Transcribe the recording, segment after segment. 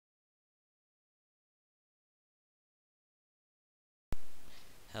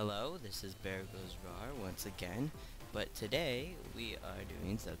Hello, this is BearGoesRawr once again, but today we are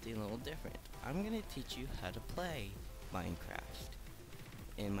doing something a little different. I'm going to teach you how to play Minecraft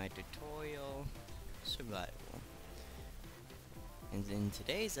in my tutorial survival. And in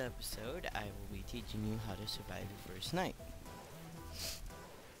today's episode, I will be teaching you how to survive your first night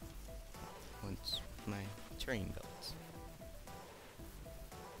once my terrain builds.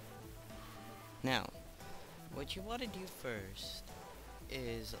 Now, what you want to do first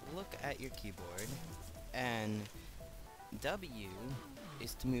is look at your keyboard, and W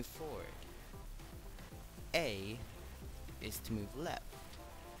is to move forward, A is to move left,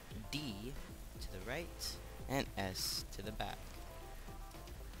 D to the right, and S to the back.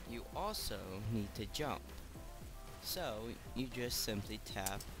 You also need to jump, so you just simply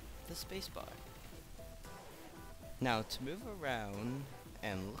tap the spacebar. Now to move around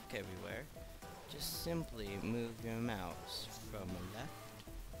and look everywhere, just simply move your mouse from left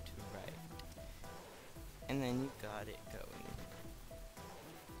to right, and then you got it going.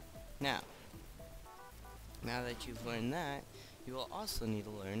 Now that you've learned that, you will also need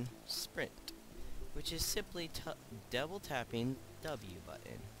to learn sprint, which is simply double tapping W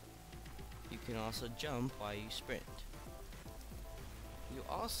button. You can also jump while you sprint. You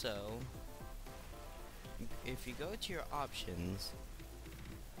also, if you go to your options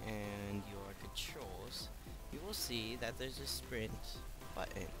and your controls, you will see that there's a sprint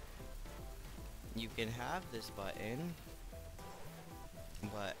button. You can have this button,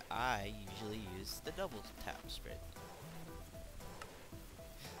 but I usually use the double tap sprint.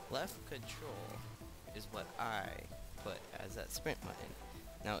 Left control is what I put as that sprint button.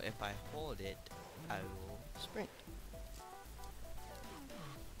 Now if I hold it, I will sprint.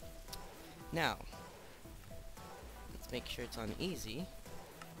 Now, let's make sure it's on easy,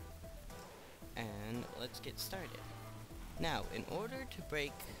 and let's get started. Now, in order to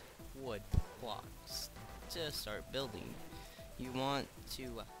break wood blocks to start building, you want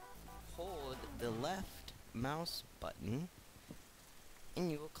to hold the left mouse button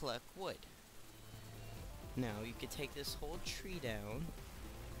and you will collect wood. Now you can take this whole tree down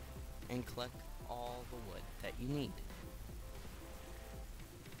and collect all the wood that you need.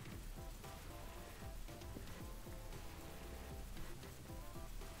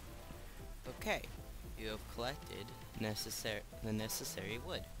 Okay, you have collected the necessary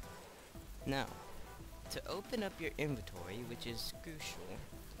wood. Now, to open up your inventory, which is crucial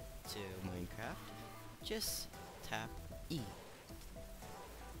to Minecraft, just tap E,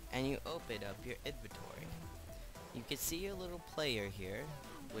 and you open up your inventory. You can see your little player here,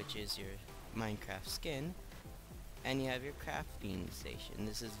 which is your Minecraft skin, and you have your crafting station.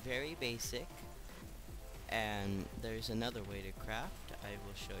 This is very basic, and there's another way to craft I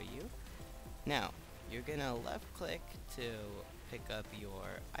will show you. Now, you're gonna left click to pick up your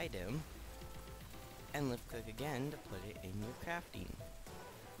item, and left click again to put it in your crafting.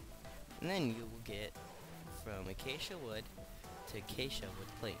 And then you will get from acacia wood to acacia wood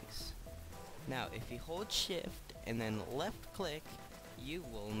planks. Now, if you hold shift and then left click, you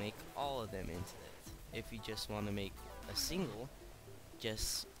will make all of them into it. If you just want to make a single,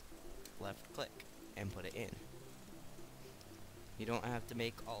 just left click and put it in. You don't have to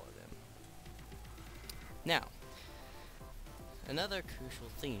make all of them. Now, another crucial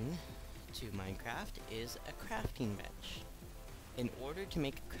thing to Minecraft is a crafting bench. In order to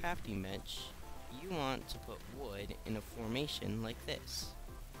make a crafting bench, you want to put wood in a formation like this,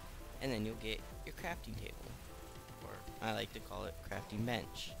 and then you'll get your crafting table, or I like to call it crafting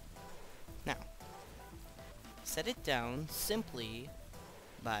bench. Now, set it down simply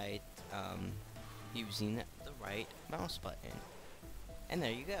by using the right mouse button, and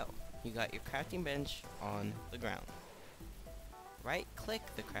there you go. You got your crafting bench on the ground. Right click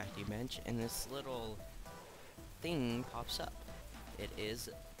the crafting bench and this little thing pops up. It is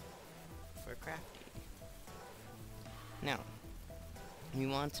for crafting. Now, you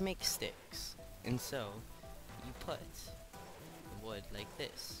want to make sticks, and so you put the wood like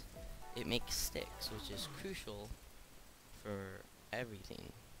this. It makes sticks, which is crucial for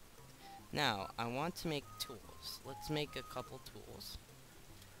everything. Now, I want to make tools. Let's make a couple tools.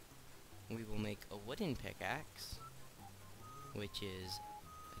 We will make a wooden pickaxe, which is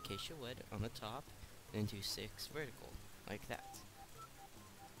acacia wood on the top, and do 6 vertical, like that.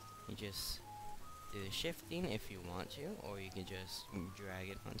 You just do the shifting if you want to, or you can just drag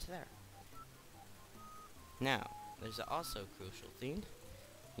it onto there. Now, there's also a crucial thing.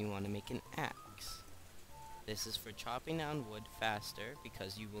 You want to make an axe. This is for chopping down wood faster,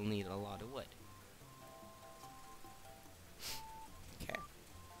 because you will need a lot of wood. Okay.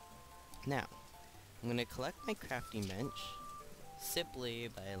 Now, I'm going to collect my crafting bench, simply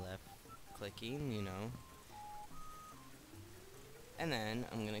by left clicking, you know. And then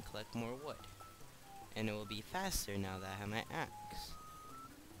I'm gonna collect more wood. And it will be faster now that I have my axe.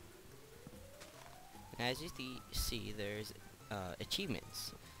 And as you see, there's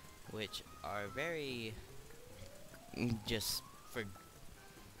achievements, which are very just for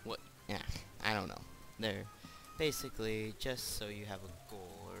what? Yeah, I don't know. They're basically just so you have a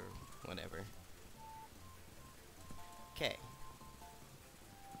goal or whatever. Okay.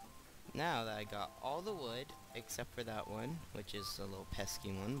 Now that I got all the wood, except for that one, which is a little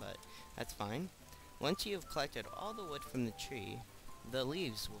pesky one, but that's fine. Once you have collected all the wood from the tree, the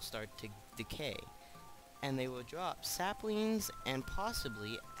leaves will start to decay, and they will drop saplings and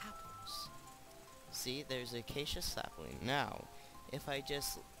possibly apples. See, there's acacia sapling. Now, if I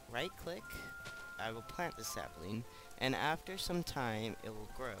just right-click, I will plant the sapling, and after some time, it will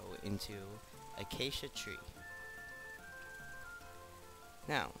grow into acacia tree.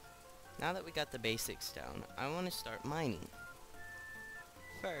 Now that we got the basics down, I want to start mining.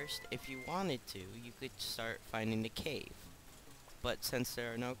 First, if you wanted to, you could start finding a cave. But since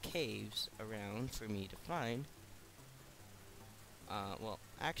there are no caves around for me to find, well,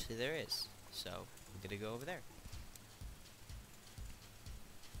 actually there is. So, I'm gonna go over there.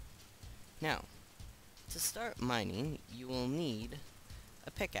 Now, to start mining, you will need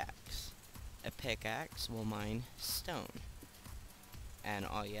a pickaxe. A pickaxe will mine stone. And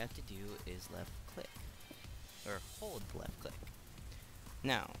all you have to do is left click, or hold left click.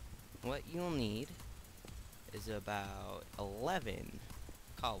 Now, what you'll need is about 11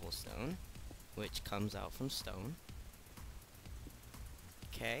 cobblestone, which comes out from stone.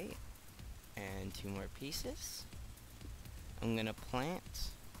 Okay, and 2 more pieces. I'm gonna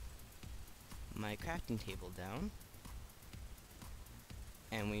plant my crafting table down,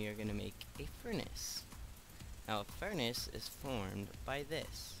 and we are gonna make a furnace. Now, a furnace is formed by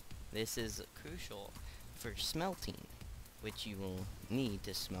this. This is crucial for smelting, which you will need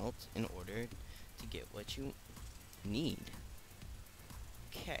to smelt in order to get what you need.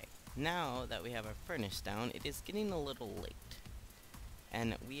 Okay, now that we have our furnace down, it is getting a little late,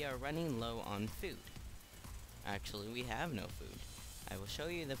 and we are running low on food. Actually, we have no food. I will show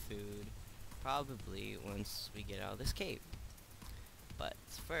you the food probably once we get out of this cave. But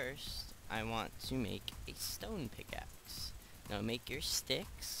first, I want to make a stone pickaxe. Now make your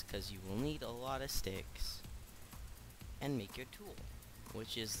sticks, because you will need a lot of sticks, and make your tool,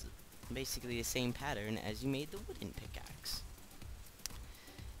 which is basically the same pattern as you made the wooden pickaxe.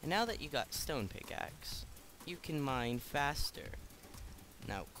 And now that you got stone pickaxe, you can mine faster.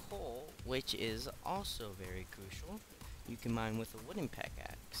 Now coal, which is also very crucial, you can mine with a wooden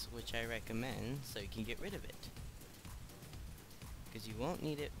pickaxe, which I recommend so you can get rid of it, because you won't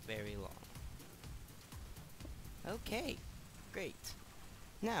need it very long. Okay, great.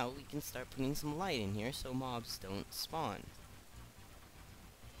 Now we can start putting some light in here so mobs don't spawn.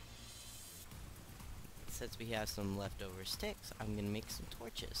 Since we have some leftover sticks, I'm gonna make some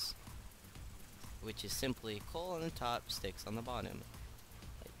torches, which is simply coal on the top, sticks on the bottom.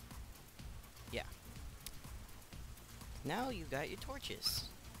 Yeah. Now you got your torches.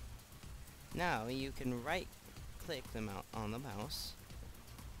 Now you can right click them out on the mouse,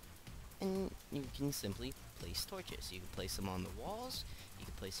 and you can simply place torches. You can place them on the walls, you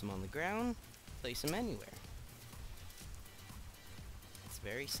can place them on the ground, place them anywhere. It's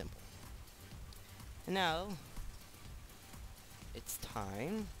very simple. And now, it's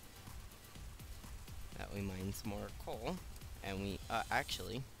time that we mine some more coal, and we,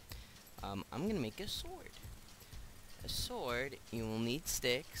 I'm gonna make a sword. A sword, you will need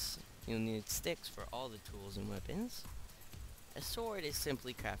sticks. You'll need sticks for all the tools and weapons. A sword is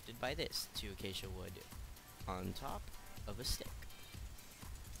simply crafted by this: 2 acacia wood on top of a stick.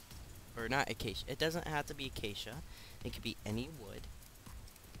 Or not acacia, it doesn't have to be acacia, it could be any wood.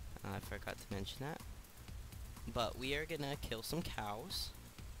 I forgot to mention that. But we are gonna kill some cows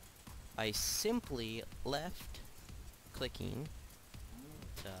by simply left clicking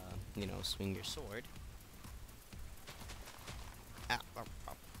to, you know, swing your sword. Ow, ow,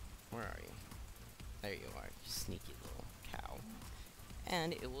 ow. Where are you? There you are, you sneaky little cow.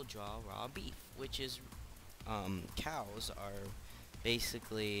 And it will draw raw beef, which is, cows are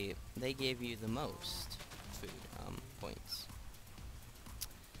basically, they give you the most food, points.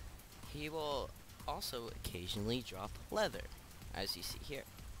 He will also occasionally drop leather, as you see here.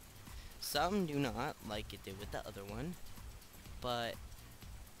 Some do not, like it did with the other one, but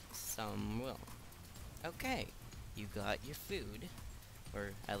some will. Okay, you got your food,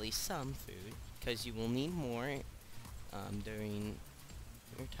 or at least some food, because you will need more during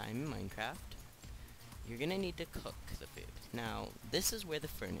your time in Minecraft. you're gonna need to cook the food. Now, this is where the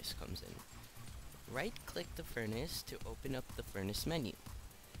furnace comes in. Right-click the furnace to open up the furnace menu.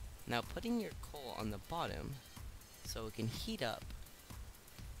 Now, putting your coal on the bottom so it can heat up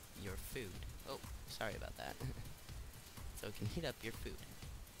your food. Oh, sorry about that. So it can heat up your food.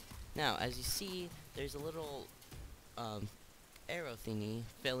 Now, as you see, there's a little arrow thingy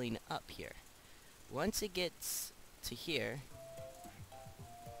filling up here. Once it gets to here,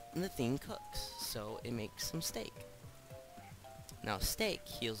 the thing cooks, so it makes some steak. Now, steak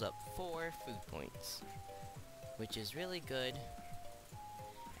heals up 4 food points, which is really good,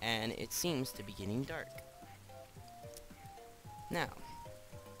 and it seems to be getting dark. Now,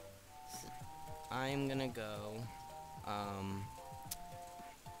 I'm gonna go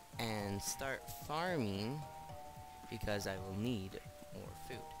and start farming because I will need more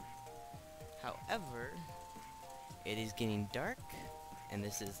food. However, it is getting dark and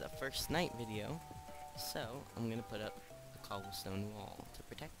this is a first night video, so I'm gonna put up a cobblestone wall to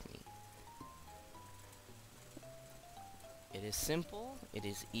protect me. It is simple, it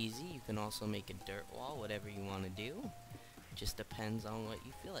is easy. You can also make a dirt wall, whatever you want to do. It just depends on what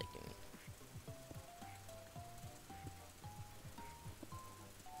you feel like doing.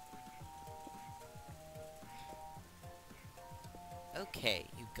 Okay,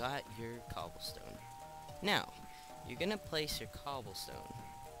 you got your cobblestone. Now, you're gonna place your cobblestone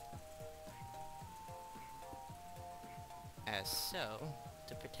as so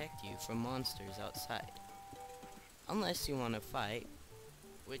to protect you from monsters outside. Unless you want to fight,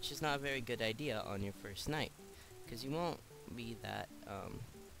 which is not a very good idea on your first night, because you won't be that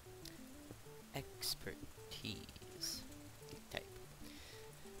expertise type.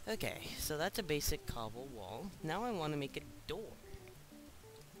 Okay, so that's a basic cobble wall. Now I want to make a door.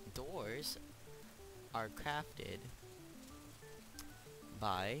 Doors are crafted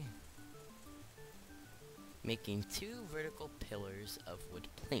by making 2 vertical pillars of wood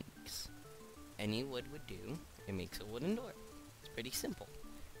planks. Any wood would do. It makes a wooden door. It's pretty simple.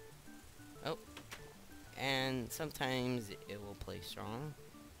 Oh, and sometimes it will place wrong.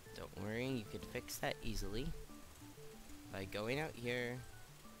 Don't worry, you can fix that easily by going out here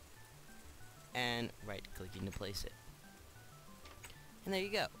and right-clicking to place it. And there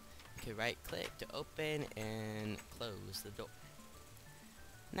you go. You can right-click to open and close the door.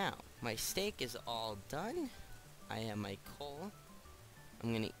 Now, my steak is all done. I have my coal.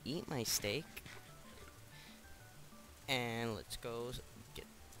 I'm gonna eat my steak. And let's go get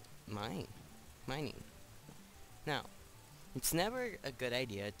mining. Now, it's never a good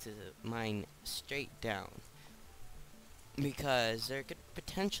idea to mine straight down, because there could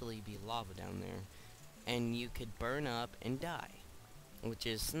potentially be lava down there, and you could burn up and die, which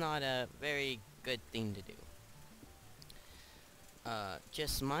is not a very good thing to do.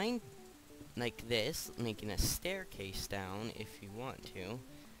 Just mine like this, making a staircase down if you want to.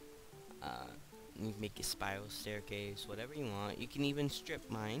 You can make a spiral staircase, whatever you want. You can even strip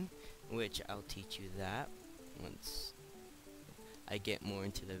mine, which I'll teach you that once I get more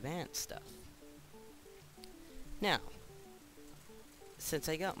into the advanced stuff. Now, since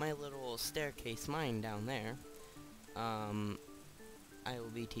I got my little staircase mine down there, I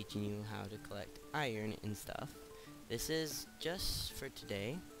will be teaching you how to collect iron and stuff. This is just for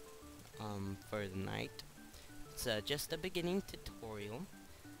today, for the night. It's just a beginning tutorial.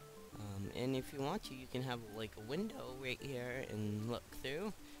 And if you want to, you can have like a window right here and look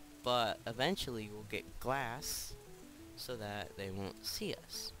through, but eventually we'll get glass so that they won't see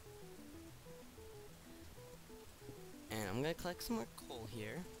us. And I'm gonna collect some more coal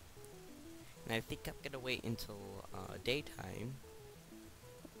here, and I think I'm gonna wait until daytime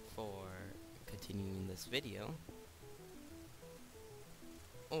for continuing this video,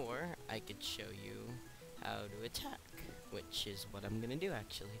 or I could show you how to attack, which is what I'm gonna do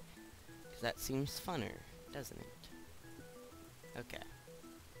actually. That seems funner, doesn't it? Okay.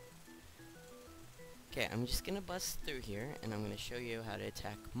 Okay, I'm just gonna bust through here, and I'm gonna show you how to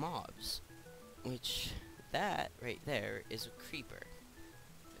attack mobs. Which, that right there is a creeper.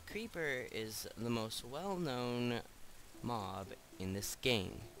 A creeper is the most well-known mob in this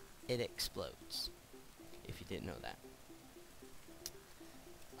game. It explodes, if you didn't know that.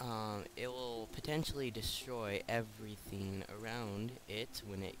 It will potentially destroy everything around it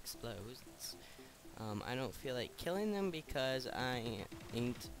when it explodes. I don't feel like killing them because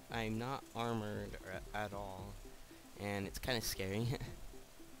I'm not armored at all, and it's kind of scary.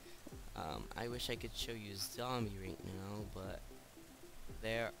 I wish I could show you a zombie right now, but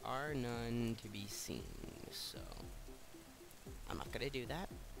there are none to be seen, so I'm not gonna do that.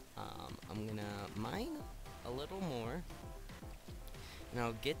 I'm gonna mine a little more, and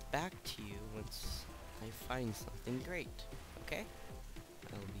I'll get back to you once I find something great. Okay?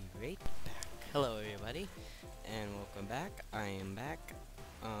 I'll be right back. Hello everybody, and welcome back. I am back.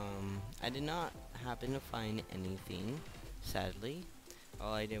 I did not happen to find anything, sadly.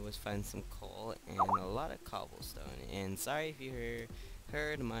 All I did was find some coal and a lot of cobblestone, and sorry if you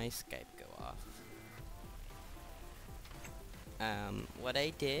heard my Skype go off. What I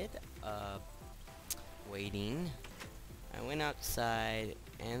did, waiting, I went outside,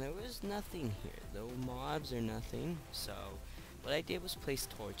 and there was nothing here, no mobs or nothing, so what I did was place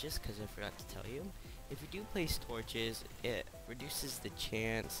torches, because I forgot to tell you. If you do place torches, it reduces the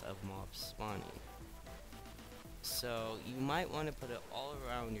chance of mobs spawning. So you might want to put it all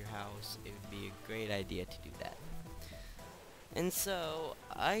around your house. It would be a great idea to do that. And so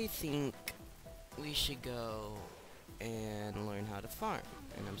I think we should go and learn how to farm.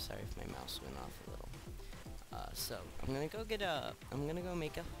 And I'm sorry if my mouse went off a little. So I'm gonna go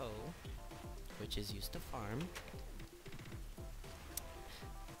make a hoe, which is used to farm.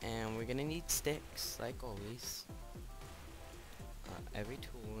 And we're gonna need sticks, like always. Every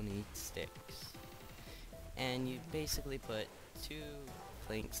tool needs sticks. And you basically put 2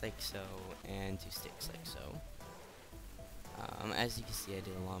 planks like so, and 2 sticks like so. As you can see, I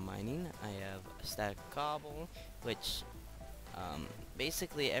did a lot of mining. I have a stack of cobble, which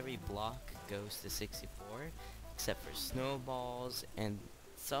basically every block goes to 64, except for snowballs, and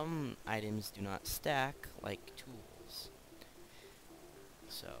some items do not stack, like tools.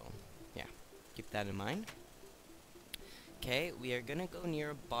 So, yeah, keep that in mind. Okay, we are gonna go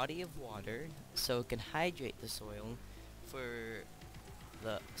near a body of water so it can hydrate the soil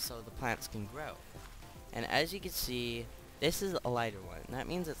so the plants can grow. And as you can see, this is a lighter one. That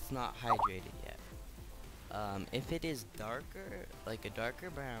means it's not hydrated yet. If it is darker, like a darker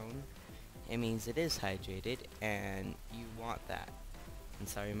brown, it means it is hydrated, and you want that. And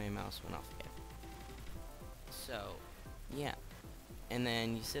sorry, my mouse went off again. So, yeah. And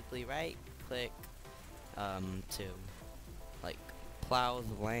then you simply right click to like plow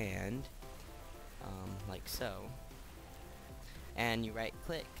the land, like so, and you right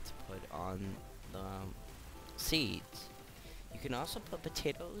click to put on the seeds. You can also put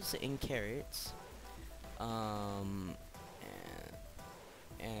potatoes and carrots,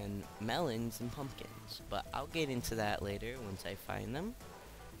 and melons and pumpkins, but I'll get into that later once I find them.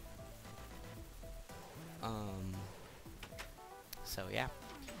 So yeah,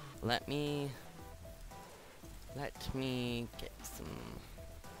 let me get some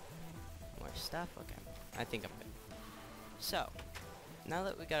more stuff. Okay, I think I'm good. So, now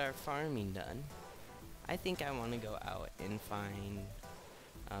that we got our farming done, I think I want to go out and find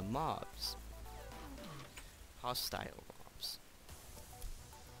mobs. Hostile mobs.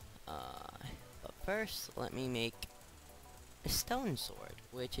 But first, let me make a stone sword,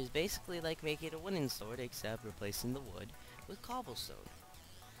 which is basically like making a wooden sword, except replacing the wood with cobblestone.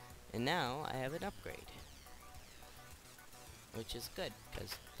 And now I have an upgrade, which is good,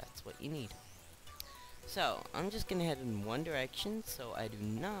 because that's what you need. So, I'm just gonna head in one direction so I do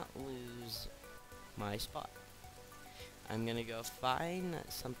not lose my spot. I'm gonna go find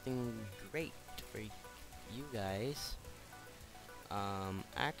something great for you guys.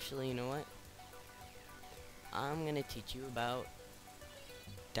 Actually, you know what? I'm gonna teach you about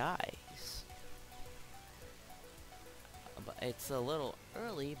dyes. But it's a little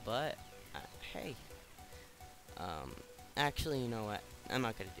early, but hey. Actually, you know what? I'm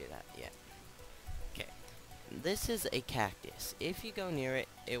not gonna do that yet. Okay. This is a cactus. If you go near it,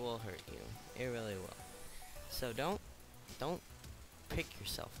 it will hurt you. It really will. So don't prick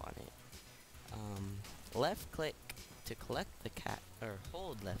yourself on it. Left click to collect the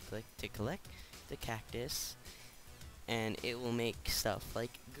hold left click to collect the cactus, and it will make stuff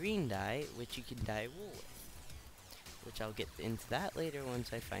like green dye, which you can dye wool with. Which I'll get into that later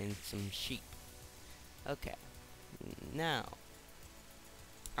once I find some sheep. Okay. Now,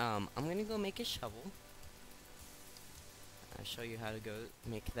 I'm gonna go make a shovel. I'll show you how to go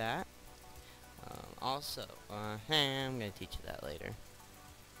make that. Also, I'm gonna teach you that later.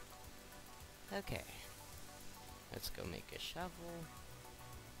 Okay. Let's go make a shovel.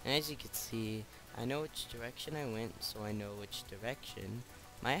 And as you can see, I know which direction I went, so I know which direction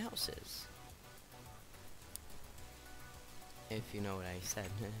my house is. If you know what I said.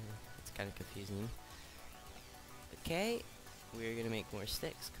 It's kind of confusing. Okay, we're gonna make more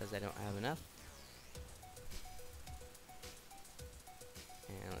sticks because I don't have enough.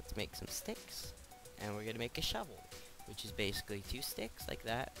 And let's make some sticks. And we're gonna make a shovel, which is basically 2 sticks like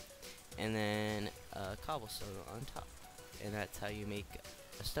that, and then cobblestone on top. And that's how you make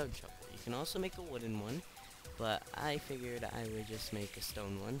a stone shovel. You can also make a wooden one, but I figured I would just make a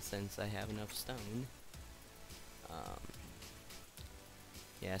stone one since I have enough stone. Um,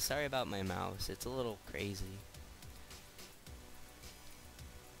 yeah, sorry about my mouse. It's a little crazy.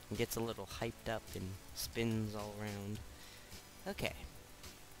 It gets a little hyped up and spins all around. Okay,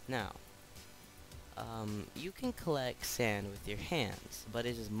 now, you can collect sand with your hands, but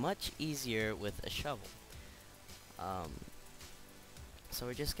it is much easier with a shovel. Um, so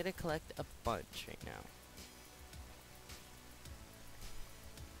we're just gonna collect a bunch right now.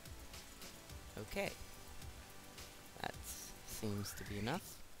 Okay, that seems to be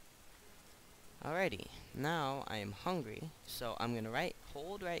enough. Alrighty, now I am hungry, so I'm gonna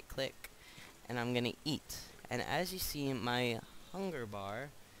hold right click, and I'm gonna eat. And as you see, my hunger bar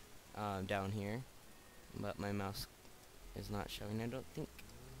down here, but my mouse is not showing, I don't think.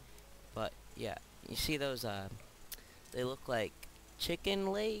 But yeah, you see those? They look like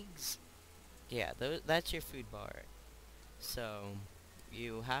chicken legs. Yeah, that's your food bar. So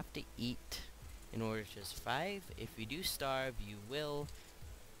you have to eat in order to survive. If you do starve, you will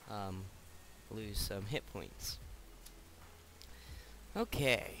lose some hit points.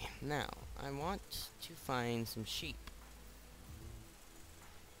 Okay, now I want to find some sheep.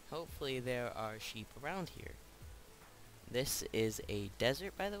 Hopefully there are sheep around here. This is a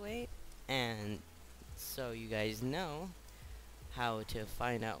desert, by the way, and so you guys know how to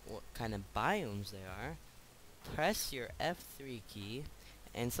find out what kind of biomes they are. Press your F3 key,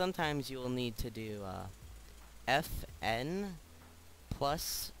 and sometimes you will need to do FN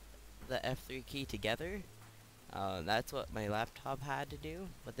plus the F3 key together. That's what my laptop had to do,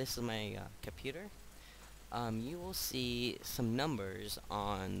 but this is my computer. You will see some numbers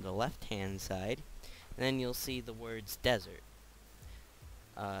on the left hand side, and then you'll see the words desert.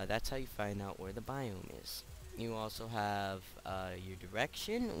 That's how you find out where the biome is. You also have your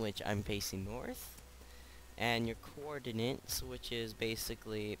direction, which I'm facing north, and your coordinates, which is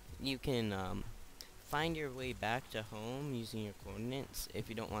basically you can find your way back to home using your coordinates if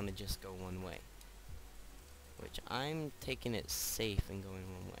you don't want to just go one way, which I'm taking it safe and going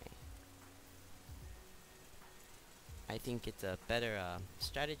one way. I think it's a better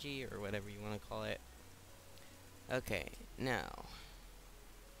strategy, or whatever you want to call it. Okay, now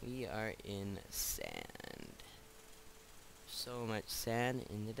we are in sand. So much sand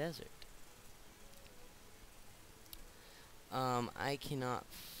in the desert. I cannot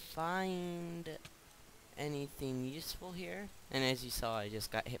find anything useful here, and as you saw, I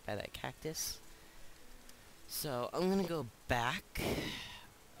just got hit by that cactus. So I'm gonna go back.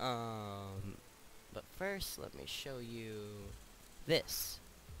 But first, let me show you this.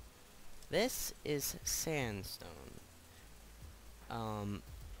 This is sandstone.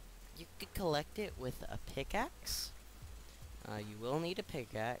 You could collect it with a pickaxe. You will need a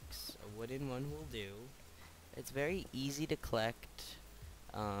pickaxe. A wooden one will do. It's very easy to collect.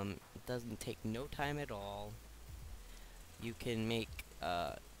 It doesn't take no time at all. You can make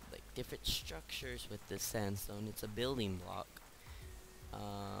like different structures with this sandstone. It's a building block.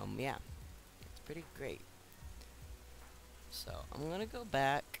 Yeah, it's pretty great. So I'm gonna go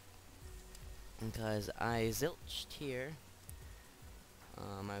back because I zilched here.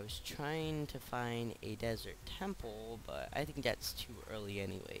 I was trying to find a desert temple, but I think that's too early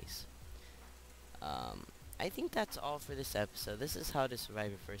anyways. I think that's all for this episode. This is how to survive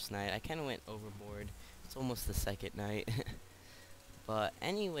your first night. I kinda went overboard. It's almost the second night. But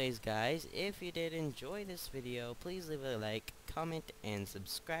anyways, guys, if you did enjoy this video, please leave a like, comment, and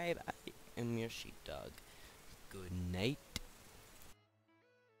subscribe. I am your sheepdog. Good night.